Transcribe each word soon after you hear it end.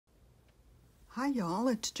Hi y'all,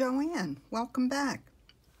 it's Joanne. Welcome back.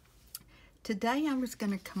 Today I was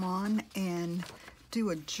going to come on and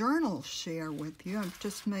do a journal share with you. I've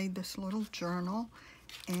just made this little journal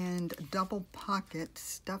and a double pocket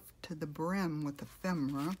stuffed to the brim with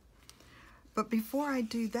ephemera. But before I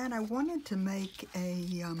do that, I wanted to make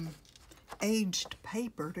a aged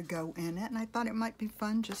paper to go in it, and I thought it might be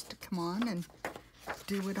fun just to come on and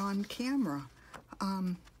do it on camera.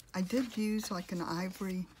 I did use like an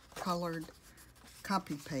ivory colored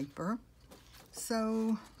copy paper.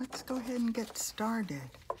 So let's go ahead and get started.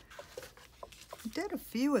 I did a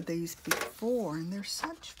few of these before and they're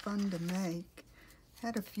such fun to make.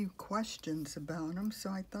 Had a few questions about them,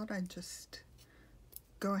 so I thought I'd just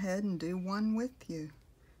go ahead and do one with you.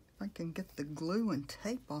 If I can get the glue and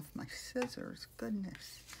tape off my scissors,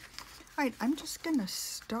 goodness. All right, I'm just gonna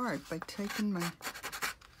start by taking my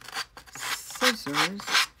scissors.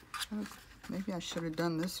 Oh, maybe I should have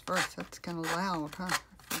done this first. That's kind of loud, huh?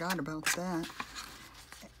 I forgot about that.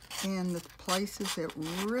 And the places it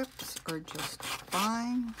rips are just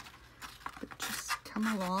fine. But just come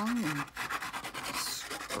along and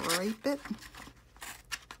scrape it.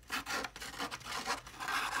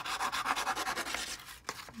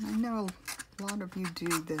 I know a lot of you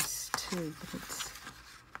do this too, but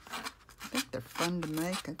I think they're fun to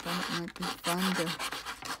make. I thought it might be fun to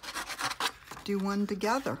do one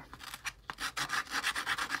together.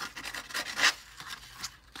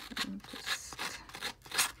 Just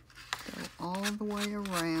go all the way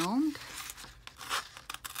around.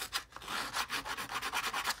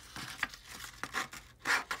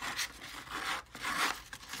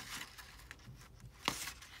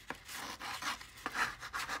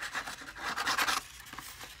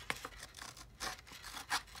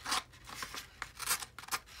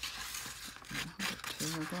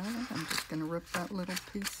 I'm just going to rip that little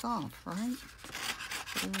piece off, right?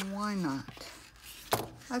 Why not?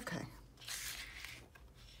 Okay.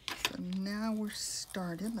 So now we're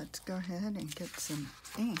started. Let's go ahead and get some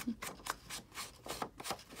ink.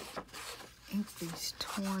 Ink these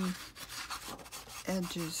torn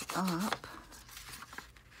edges up.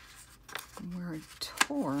 And where I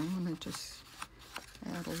tore, I'm going to just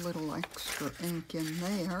add a little extra ink in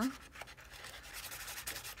there.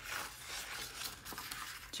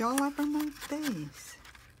 Did y'all ever make these?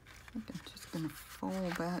 I think I'm just going to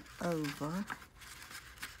fold that over.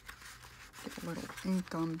 Get a little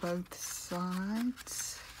ink on both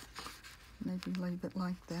sides. Maybe leave it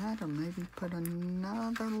like that, or maybe put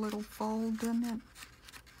another little fold in it.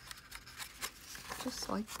 Just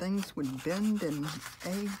like things would bend and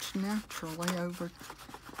age naturally over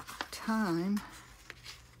time.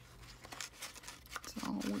 That's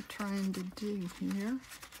all we're trying to do here.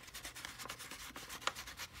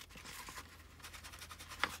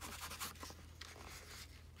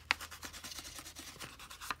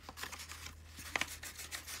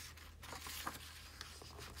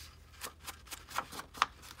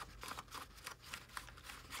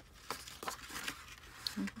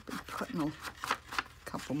 Putting a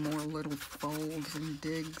couple more little folds and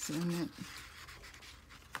digs in it.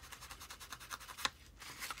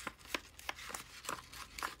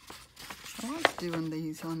 I like doing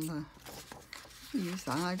these on the, use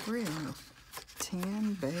ivory or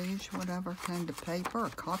tan, beige, whatever kind of paper, or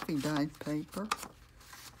coffee dyed paper.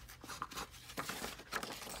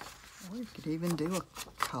 Or you could even do a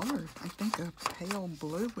color. I think a pale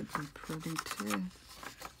blue would be pretty too.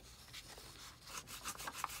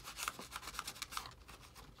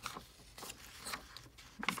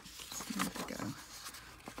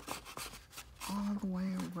 All the way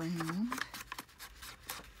around.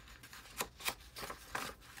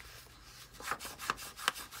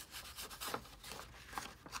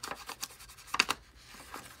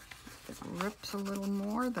 If it rips a little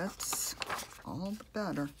more, that's all the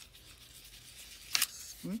better.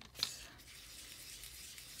 Oops.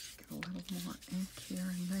 Get a little more ink here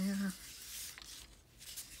and there.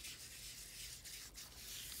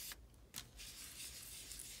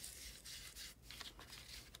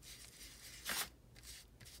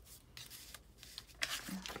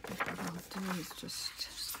 Is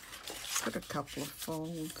just put a couple of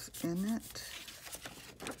folds in it.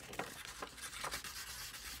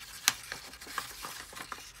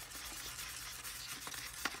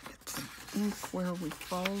 Get some ink where we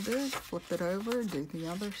folded, flip it over, do the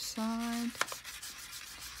other side.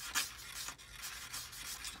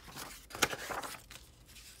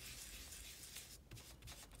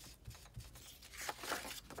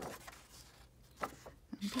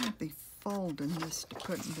 I'm going to be folding this to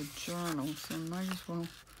put in the journal, so I might as well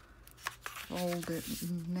fold it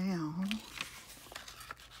now.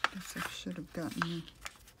 Guess I should have gotten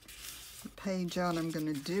the page out, I'm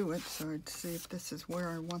going to do it, so I'd see if this is where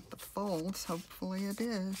I want the folds. Hopefully it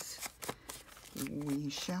is. We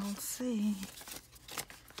shall see.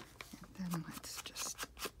 And then let's just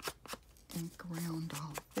ink around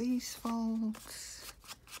all these folds.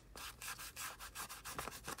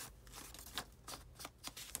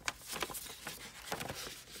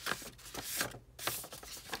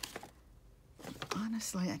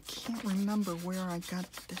 Honestly, I can't remember where I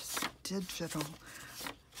got this digital.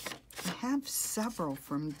 I have several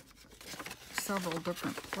from several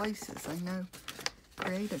different places. I know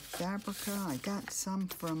Creative Fabrica. I got some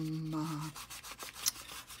from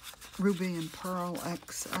Ruby and Pearl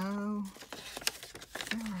XO.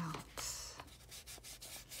 Where else?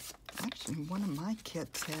 Actually, one of my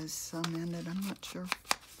kits has some in it. I'm not sure if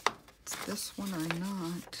it's this one or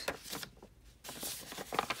not.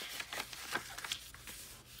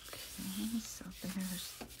 Okay, so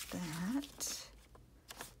there's that.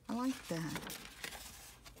 I like that.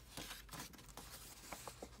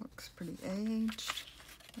 Looks pretty aged.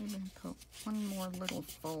 Maybe put one more little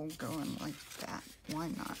fold going like that. Why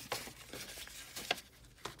not?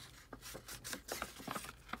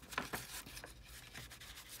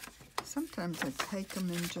 Sometimes I take them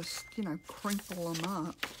and just, you know, crinkle them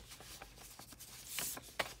up.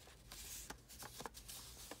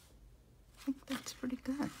 I think that's pretty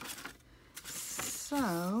good. So,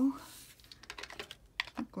 I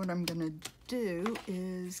think what I'm going to do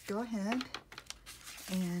is go ahead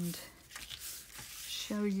and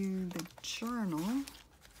show you the journal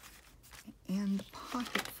and the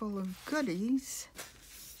pocket full of goodies,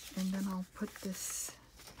 and then I'll put this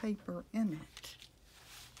paper in it.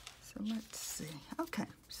 So let's see. Okay,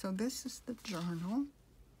 so this is the journal.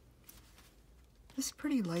 This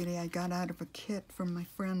pretty lady I got out of a kit from my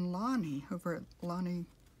friend Lonny over at Lonny.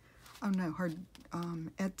 Oh no, her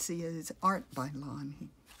Etsy is Art by Lonny.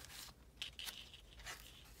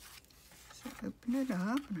 So open it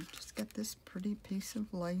up, and I've just got this pretty piece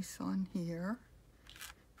of lace on here.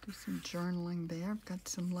 Do some journaling there. I've got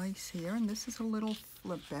some lace here, and this is a little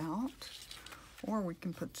flip out. Or we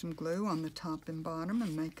can put some glue on the top and bottom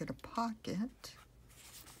and make it a pocket.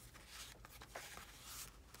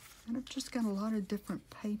 And I've just got a lot of different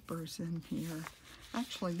papers in here.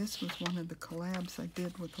 Actually, this was one of the collabs I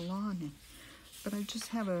did with Lonny. But I just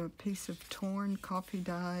have a piece of torn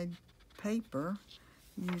coffee-dyed paper.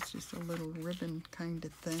 Used as a little ribbon kind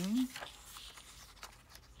of thing.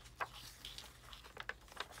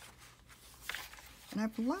 And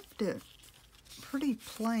I've left it pretty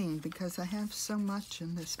plain because I have so much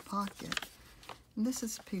in this pocket. And this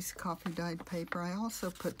is a piece of coffee-dyed paper. I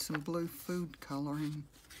also put some blue food coloring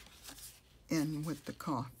in with the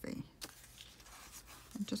coffee.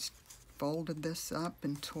 I just folded this up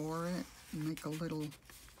and tore it and make a little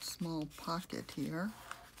small pocket here.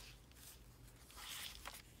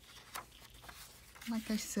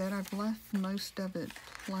 Like I said, I've left most of it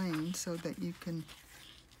plain so that you can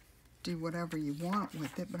do whatever you want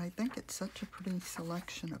with it, but I think it's such a pretty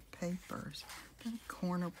selection of papers. Got a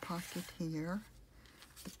corner pocket here,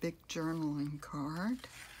 the big journaling card.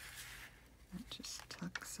 That just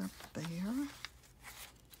tucks up there.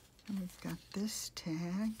 And we've got this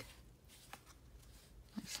tag.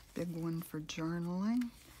 Nice big one for journaling.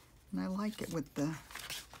 And I like it with the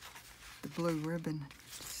blue ribbon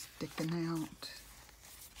sticking out.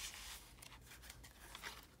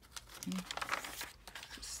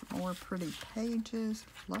 Just some more pretty pages.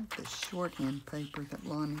 Love this shorthand paper that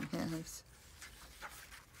Lonny has.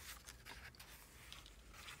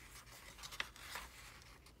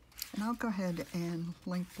 And I'll go ahead and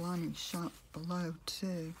link Lonny's shop below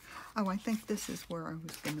too. Oh, I think this is where I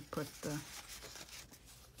was going to put the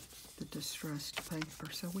distressed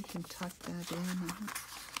paper, so we can tuck that in.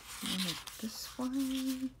 Run it this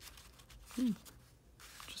way. Ooh,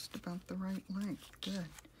 just about the right length. Good.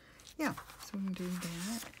 Yeah, so we can do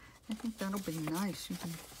that. I think that'll be nice. You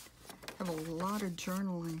can have a lot of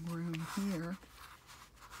journaling room here.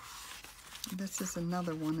 This is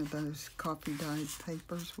another one of those coffee-dyed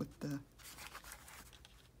papers with the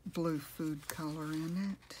blue food color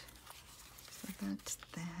in it. So that's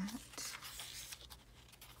that.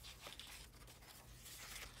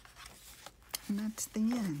 And that's the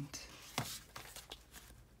end.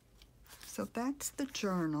 So that's the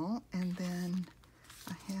journal, and then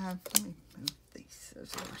I have, let me move these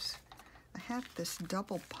scissors. I have this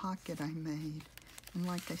double pocket I made, and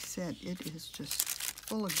like I said, it is just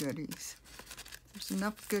full of goodies. There's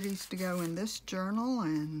enough goodies to go in this journal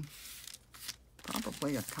and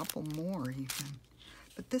probably a couple more even.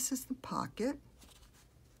 But this is the pocket.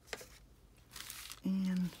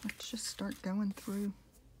 And let's just start going through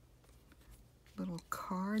little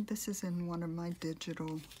card. This is in one of my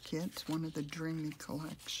digital kits, one of the Dreamy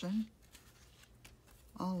collection.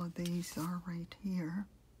 All of these are right here.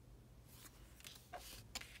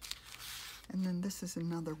 And then this is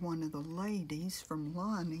another one of the ladies from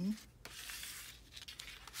Lonny.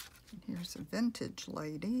 And here's a vintage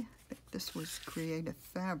lady. I think this was Creative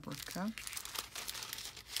Fabrica.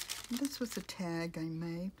 And this was a tag I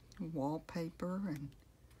made, wallpaper, and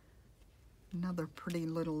another pretty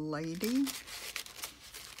little lady.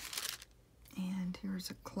 And here's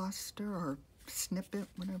a cluster or snippet,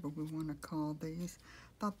 whatever we want to call these.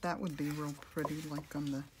 Thought that would be real pretty, like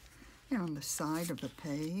on the, you know, on the side of a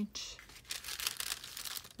page.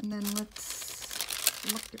 And then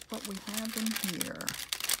let's look at what we have in here.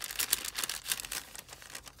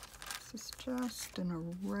 This is just an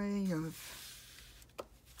array of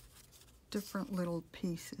different little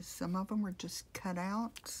pieces. Some of them are just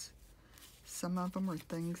cutouts. Some of them are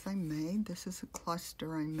things I made. This is a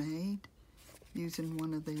cluster I made using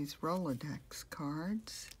one of these Rolodex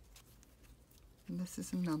cards. And this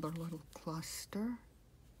is another little cluster.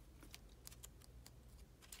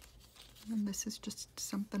 And this is just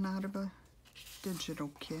something out of a digital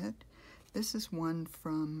kit. This is one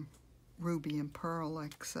from Ruby and Pearl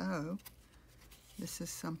XO. This is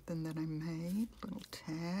something that I made, little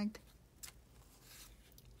tag,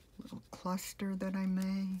 little cluster that I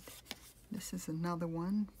made. This is another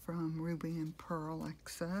one from Ruby and Pearl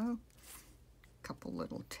XO. Couple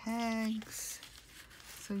little tags.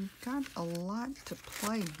 So you've got a lot to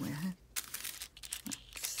play with.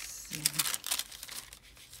 Let's see.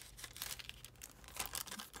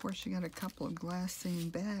 Of course, you got a couple of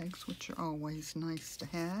glassine bags, which are always nice to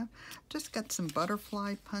have. Just got some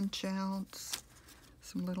butterfly punch outs,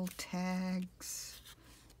 some little tags.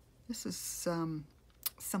 This is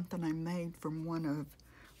something I made from one of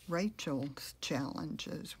Rachel's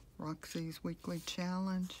challenges, Roxy's weekly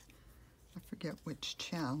challenge. I forget which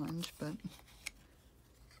challenge, but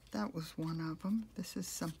that was one of them. This is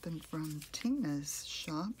something from Tina's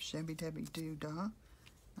shop, Chevy Debbie Doodah.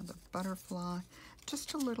 Another butterfly.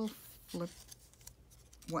 Just a little flip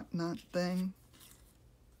whatnot thing.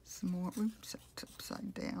 Some more, oops, it's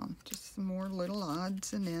upside down. Just some more little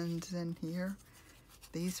odds and ends in here.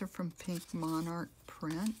 These are from Pink Monarch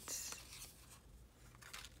Prints.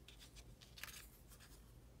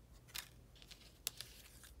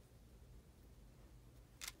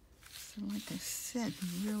 So like I said,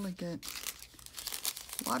 you really get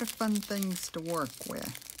a lot of fun things to work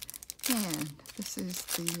with. And this is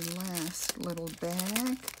the last little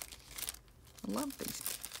bag. I love these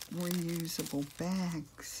reusable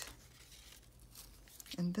bags.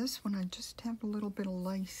 And this one I just have a little bit of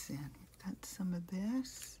lace in. We've got some of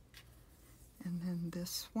this. And then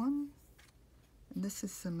this one. And this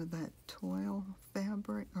is some of that toil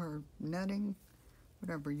fabric or netting,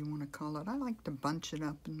 whatever you want to call it. I like to bunch it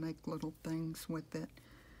up and make little things with it.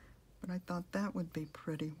 But I thought that would be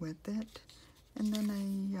pretty with it. And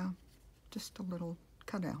then just a little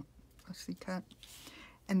cutout, fussy cut.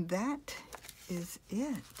 And that is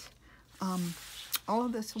it. All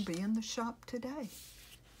of this will be in the shop today.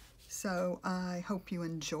 So I hope you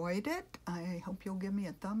enjoyed it. I hope you'll give me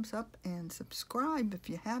a thumbs up and subscribe if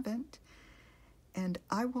you haven't. And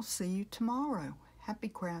I will see you tomorrow. Happy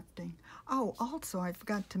crafting. Oh, also I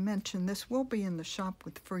forgot to mention this will be in the shop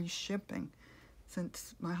with free shipping,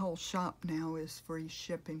 since my whole shop now is free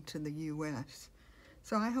shipping to the US.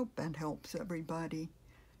 So I hope that helps everybody.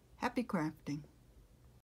 Happy crafting.